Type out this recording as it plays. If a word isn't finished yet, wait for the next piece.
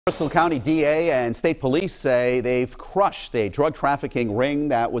Bristol County DA and state police say they've crushed a drug trafficking ring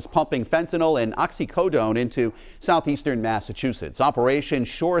that was pumping fentanyl and oxycodone into southeastern Massachusetts. Operation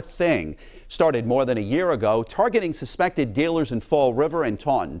Sure Thing started more than a year ago, targeting suspected dealers in Fall River and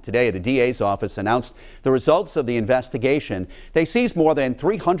Taunton. Today, the DA's office announced the results of the investigation. They seized more than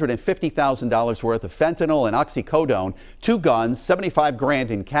 $350,000 worth of fentanyl and oxycodone, 2 guns, 75 grand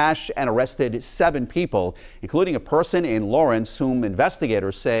in cash, and arrested 7 people, including a person in Lawrence whom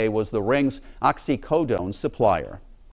investigators say was the ring's oxycodone supplier.